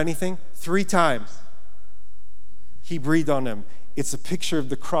 Remind you of anything? 3 times. He breathed on him. It's a picture of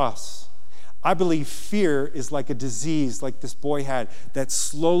the cross. I believe fear is like a disease like this boy had that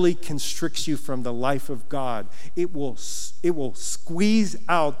slowly constricts you from the life of God. It will squeeze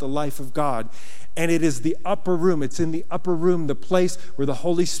out the life of God. And it is the upper room. It's in the upper room, the place where the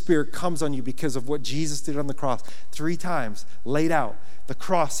Holy Spirit comes on you because of what Jesus did on the cross. 3 times laid out. The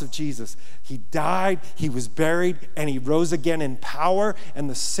cross of Jesus. He died, he was buried, and he rose again in power, and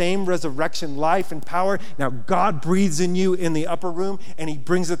the same resurrection life and power. Now God breathes in you in the upper room, and he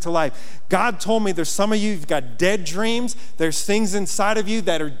brings it to life. God told me there's some of you, you've got dead dreams. There's things inside of you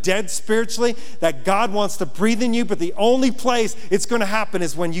that are dead spiritually that God wants to breathe in you, but the only place it's going to happen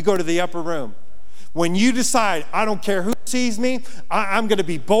is when you go to the upper room. When you decide, I don't care who sees me, I'm going to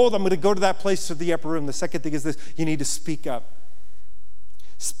be bold, I'm going to go to that place, to the upper room. The second thing is this: you need to speak up.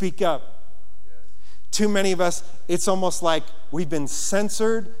 Speak up. Too many of us, it's almost like we've been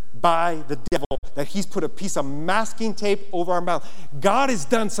censored by the devil, that he's put a piece of masking tape over our mouth. God has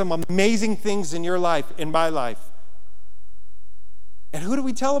done some amazing things in your life, in my life. And who do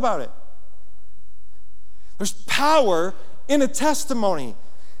we tell about it? There's power in a testimony.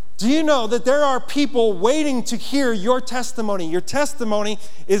 Do you know that there are people waiting to hear your testimony? Your testimony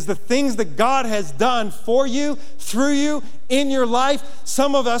is the things that God has done for you, through you, in your life.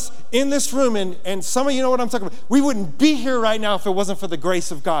 Some of us in this room, and some of you know what I'm talking about, we wouldn't be here right now if it wasn't for the grace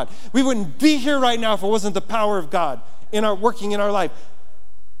of God. We wouldn't be here right now if it wasn't the power of God working in our life.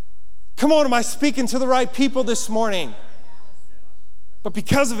 Come on, am I speaking to the right people this morning? But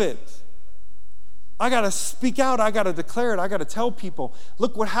because of it, I got to speak out. I got to declare it. I got to tell people.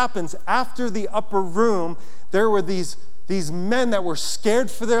 Look what happens. After the upper room, there were these men that were scared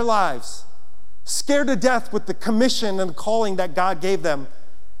for their lives, scared to death with the commission and calling that God gave them.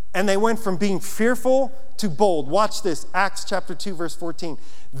 And they went from being fearful to bold. Watch this, Acts chapter 2, verse 14.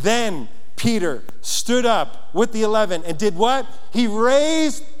 Then Peter stood up with the 11 and did what? He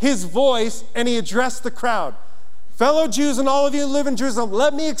raised his voice and he addressed the crowd. Fellow Jews and all of you who live in Jerusalem,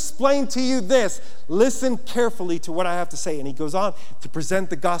 let me explain to you this. Listen carefully to what I have to say. And he goes on to present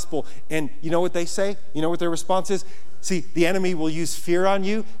the gospel. And you know what they say? You know what their response is? See, the enemy will use fear on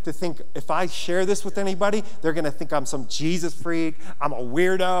you to think, if I share this with anybody, they're going to think I'm some Jesus freak. I'm a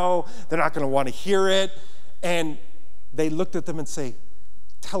weirdo. They're not going to want to hear it. And they looked at them and say,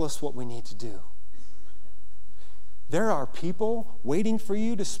 tell us what we need to do. There are people waiting for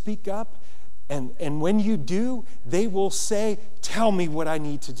you to speak up. And when you do, they will say, tell me what I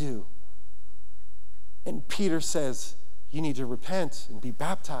need to do. And Peter says, you need to repent and be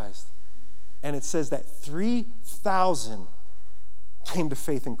baptized. And it says that 3,000 came to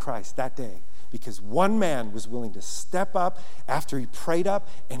faith in Christ that day because one man was willing to step up after he prayed up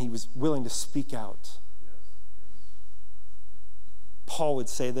and he was willing to speak out. Paul would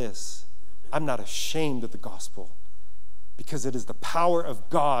say this: I'm not ashamed of the gospel, because it is the power of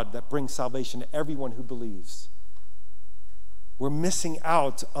God that brings salvation to everyone who believes. We're missing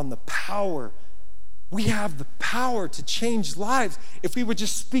out on the power. We have the power to change lives if we would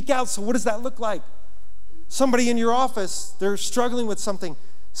just speak out. So what does that look like? Somebody in your office, they're struggling with something.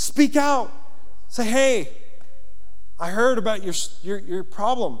 Speak out. Say, hey, I heard about your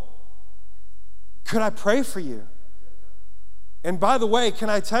problem. Could I pray for you? And by the way, can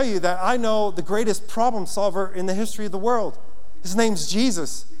I tell you that I know the greatest problem solver in the history of the world? His name's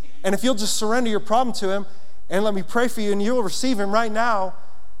Jesus. And if you'll just surrender your problem to him and let me pray for you and you'll receive him right now,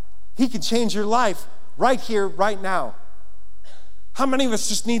 he can change your life right here, right now. How many of us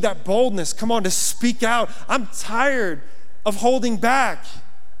just need that boldness? Come on, to speak out. I'm tired of holding back.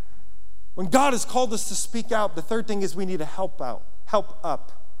 When God has called us to speak out, the third thing is we need to help out. Help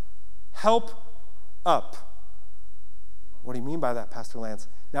up. Help up. What do you mean by that, Pastor Lance?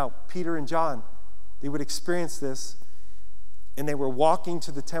 Now, Peter and John, they would experience this, and they were walking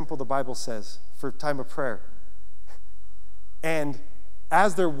to the temple, the Bible says, for time of prayer. And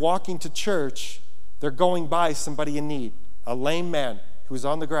as they're walking to church, they're going by somebody in need, a lame man who's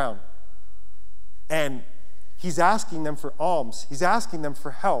on the ground. And he's asking them for alms. He's asking them for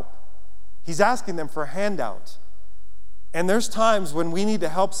help. He's asking them for a handout. And there's times when we need to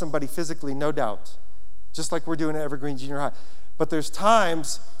help somebody physically, no doubt, just like we're doing at Evergreen Junior High. But there's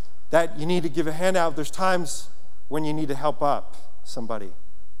times that you need to give a handout. There's times when you need to help up somebody,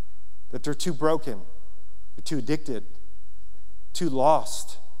 that they're too broken, they're too addicted, too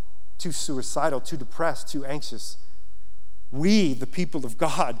lost, too suicidal, too depressed, too anxious. We, the people of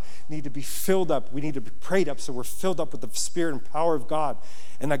God, need to be filled up. We need to be prayed up so we're filled up with the Spirit and power of God,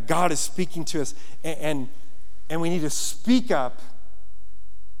 and that God is speaking to us. And we need to speak up,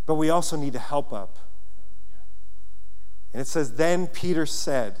 but we also need to help up. And it says, then Peter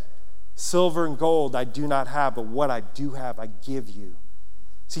said, silver and gold I do not have, but what I do have I give you.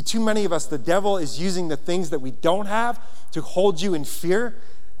 See, too many of us, the devil is using the things that we don't have to hold you in fear,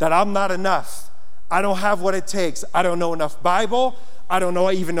 that I'm not enough. I don't have what it takes. I don't know enough Bible. I don't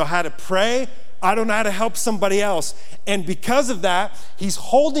even know how to pray. I don't know how to help somebody else. And because of that, he's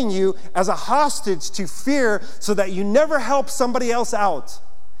holding you as a hostage to fear so that you never help somebody else out.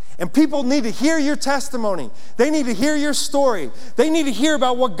 And people need to hear your testimony. They need to hear your story. They need to hear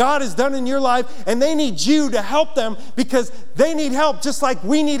about what God has done in your life, and they need you to help them because they need help just like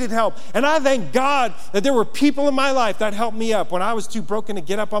we needed help. And I thank God that there were people in my life that helped me up when I was too broken to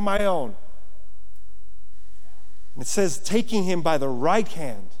get up on my own. And it says, taking him by the right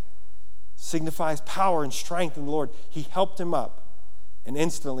hand. signifies power and strength in the Lord. He helped him up, and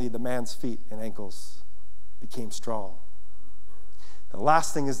instantly the man's feet and ankles became strong. The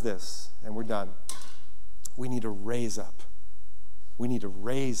last thing is this, and we're done. We need to raise up. We need to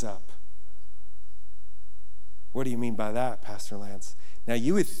raise up. What do you mean by that, Pastor Lance? Now,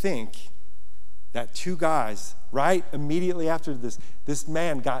 you would think that two guys, right immediately after this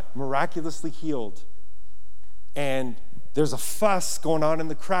man got miraculously healed, and there's a fuss going on in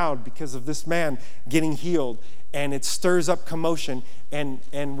the crowd because of this man getting healed, and it stirs up commotion, and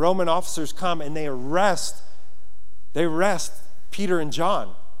Roman officers come and they arrest Peter and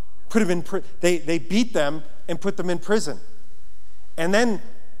John, put them in. They beat them and put them in prison, and then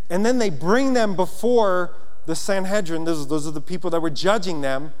they bring them before the Sanhedrin. Those are the people that were judging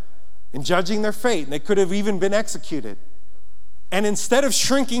them and judging their fate, and they could have even been executed. And instead of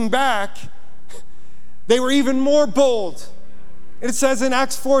shrinking back, they were even more bold. It says in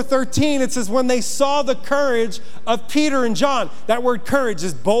Acts 4:13, it says, when they saw the courage of Peter and John, that word courage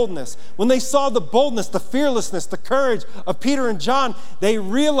is boldness. When they saw the boldness, the fearlessness, the courage of Peter and John, they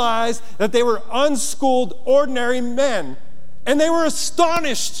realized that they were unschooled, ordinary men. And they were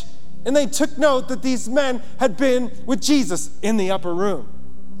astonished. And they took note that these men had been with Jesus in the upper room.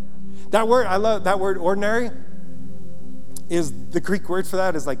 That word, I love that word, ordinary, is the Greek word for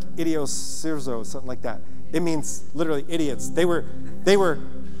that is like idiosirzo, something like that. It means literally idiots. They were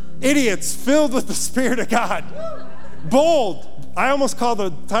idiots filled with the Spirit of God. Bold. I almost call the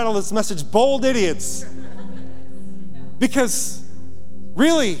title of this message, Bold Idiots. Because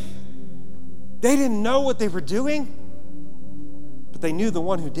really, they didn't know what they were doing, but they knew the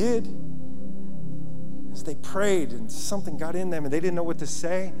one who did. As they prayed and something got in them and they didn't know what to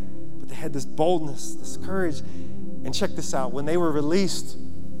say, but they had this boldness, this courage. And check this out, when they were released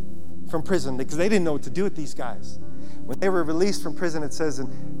from prison, because they didn't know what to do with these guys. When they were released from prison, it says in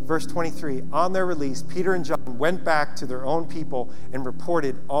verse 23, on their release, Peter and John went back to their own people and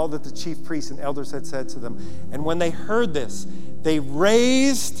reported all that the chief priests and elders had said to them. And when they heard this, they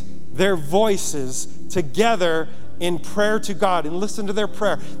raised their voices together in prayer to God. And listen to their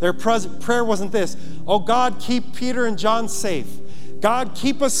prayer. Their prayer wasn't this, oh God, keep Peter and John safe. God,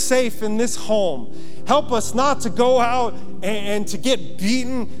 keep us safe in this home. Help us not to go out and to get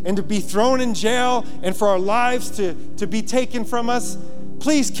beaten and to be thrown in jail and for our lives to be taken from us.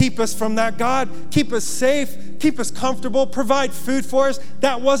 Please keep us from that, God. Keep us safe. Keep us comfortable. Provide food for us.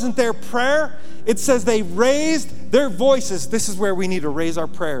 That wasn't their prayer. It says they raised their voices. This is where we need to raise our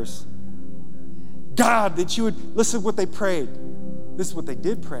prayers. God, that you would listen to what they prayed. This is what they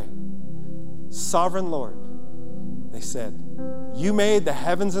did pray. Sovereign Lord, they said, you made the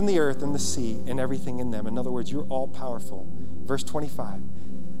heavens and the earth and the sea and everything in them. In other words, you're all powerful. Verse 25,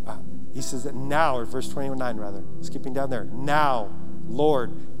 he says that now, or verse 29 rather, skipping down there. Now,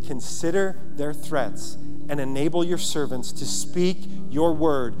 Lord, consider their threats and enable your servants to speak your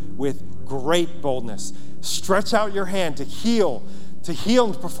word with great boldness. Stretch out your hand to heal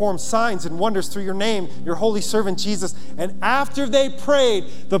and perform signs and wonders through your name, your holy servant Jesus. And after they prayed,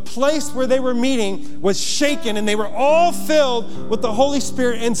 the place where they were meeting was shaken, and they were all filled with the Holy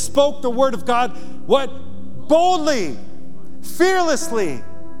Spirit and spoke the word of God, what? Boldly, fearlessly,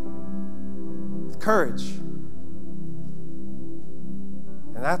 with courage.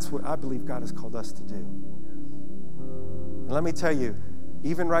 And that's what I believe God has called us to do. And let me tell you,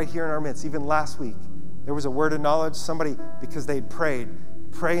 even right here in our midst, even last week, there was a word of knowledge. Somebody, because they'd prayed,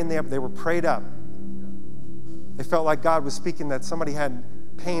 they were prayed up. They felt like God was speaking, that somebody had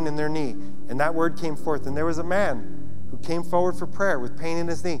pain in their knee. And that word came forth. And there was a man who came forward for prayer with pain in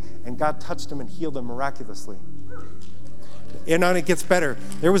his knee. And God touched him and healed him miraculously. And it gets better.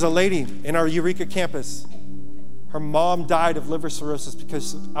 There was a lady in our Eureka campus. Her mom died of liver cirrhosis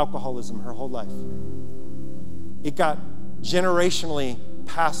because of alcoholism her whole life. It got generationally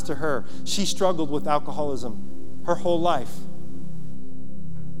passed to her. She struggled with alcoholism her whole life.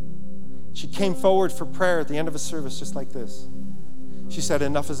 She came forward for prayer at the end of a service just like this. She said,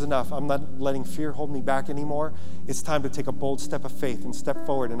 enough is enough. I'm not letting fear hold me back anymore. It's time to take a bold step of faith and step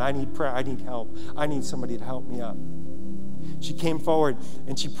forward. And I need prayer. I need help. I need somebody to help me up. She came forward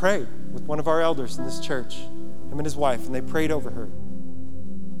and she prayed with one of our elders in this church, him and his wife, and they prayed over her.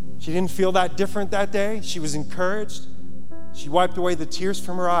 She didn't feel that different that day. She was encouraged. She wiped away the tears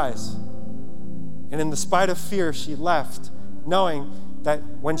from her eyes. And in the spite of fear, she left, knowing that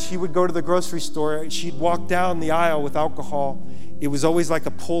when she would go to the grocery store, she'd walk down the aisle with alcohol. It was always like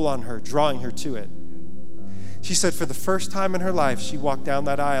a pull on her, drawing her to it. She said for the first time in her life, she walked down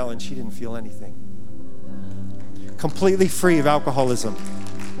that aisle and she didn't feel anything. Completely free of alcoholism.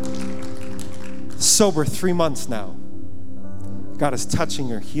 Sober 3 months now. God is touching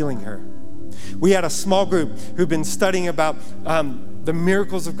her, healing her. We had a small group who've been studying about the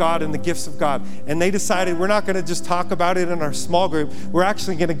miracles of God and the gifts of God. And they decided we're not going to just talk about it in our small group. We're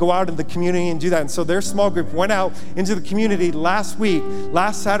actually going to go out in the community and do that. And so their small group went out into the community last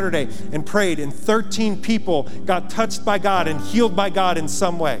Saturday, and prayed. And 13 people got touched by God and healed by God in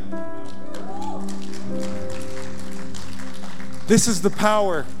some way. This is the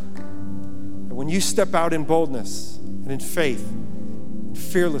power. And when you step out in boldness and in faith, and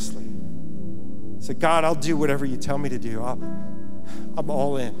fearlessly, say, God, I'll do whatever you tell me to do. I'm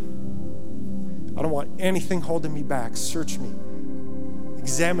all in. I don't want anything holding me back. Search me.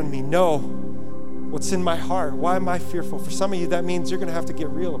 Examine me. Know what's in my heart. Why am I fearful? For some of you, that means you're going to have to get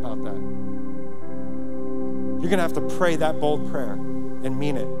real about that. You're going to have to pray that bold prayer and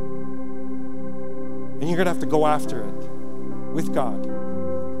mean it. And you're going to have to go after it with God.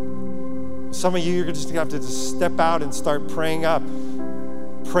 Some of you, you're just going to have to just step out and start praying up.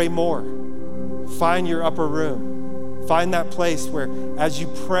 Pray more. Find your upper room. Find that place where as you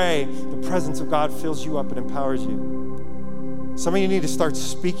pray, the presence of God fills you up and empowers you. Some of you need to start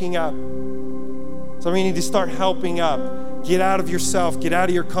speaking up. Some of you need to start helping up. Get out of yourself. Get out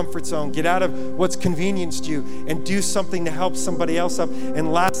of your comfort zone. Get out of what's convenienced you and do something to help somebody else up.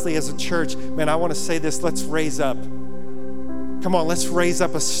 And lastly, as a church, man, I want to say this, let's raise up. Come on, let's raise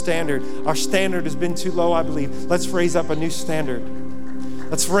up a standard. Our standard has been too low, I believe. Let's raise up a new standard.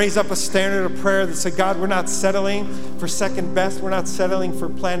 Let's raise up a standard of prayer that says, God, we're not settling for second best. We're not settling for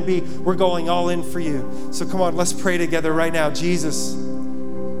plan B. We're going all in for you. So come on, let's pray together right now. Jesus,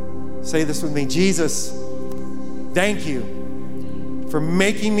 say this with me. Jesus, thank you for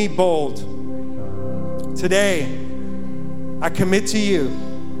making me bold. Today, I commit to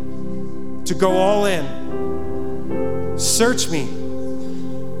you to go all in. Search me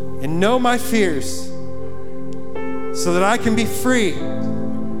and know my fears so that I can be free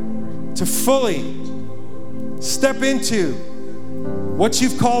to fully step into what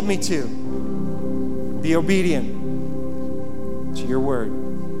you've called me to. Be obedient to your word.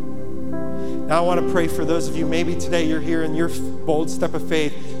 Now I want to pray for those of you, maybe today you're here in your bold step of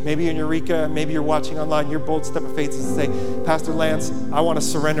faith. Maybe in Eureka, maybe you're watching online. Your bold step of faith is to say, Pastor Lance, I want to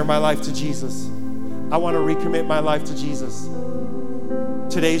surrender my life to Jesus. I want to recommit my life to Jesus.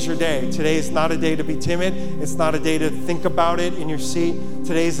 Today's your day. Today is not a day to be timid. It's not a day to think about it in your seat.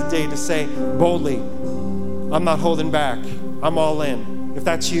 Today is a day to say boldly, I'm not holding back. I'm all in. If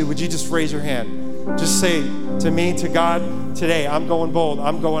that's you, would you just raise your hand? Just say to me, to God, today, I'm going bold.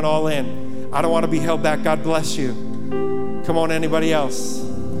 I'm going all in. I don't want to be held back. God bless you. Come on, anybody else?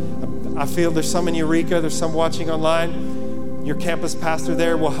 I feel there's some in Eureka. There's some watching online. Your campus pastor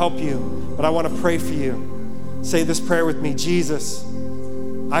there will help you. But I want to pray for you. Say this prayer with me. Jesus,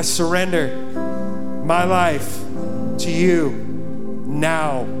 I surrender my life to you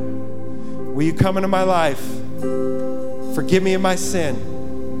now. Will you come into my life? Forgive me of my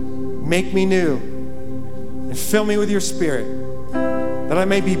sin. Make me new. And fill me with your spirit, that I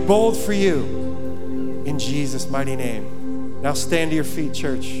may be bold for you in Jesus' mighty name. Now stand to your feet,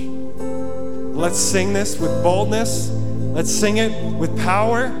 church. Let's sing this with boldness. Let's sing it with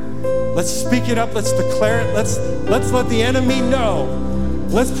power. Let's speak it up. Let's declare it. Let's let the enemy know.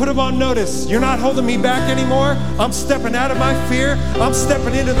 Let's put him on notice. You're not holding me back anymore. I'm stepping out of my fear. I'm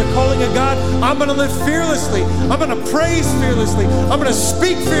stepping into the calling of God. I'm going to live fearlessly. I'm going to praise fearlessly. I'm going to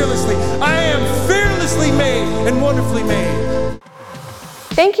speak fearlessly. I am fearlessly made and wonderfully made.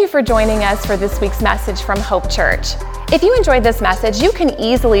 Thank you for joining us for this week's message from Hope Church. If you enjoyed this message, you can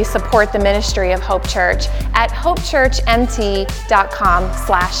easily support the ministry of Hope Church at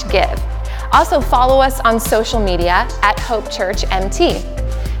hopechurchmt.com/give. Also follow us on social media at Hope Church MT.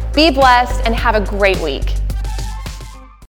 Be blessed and have a great week.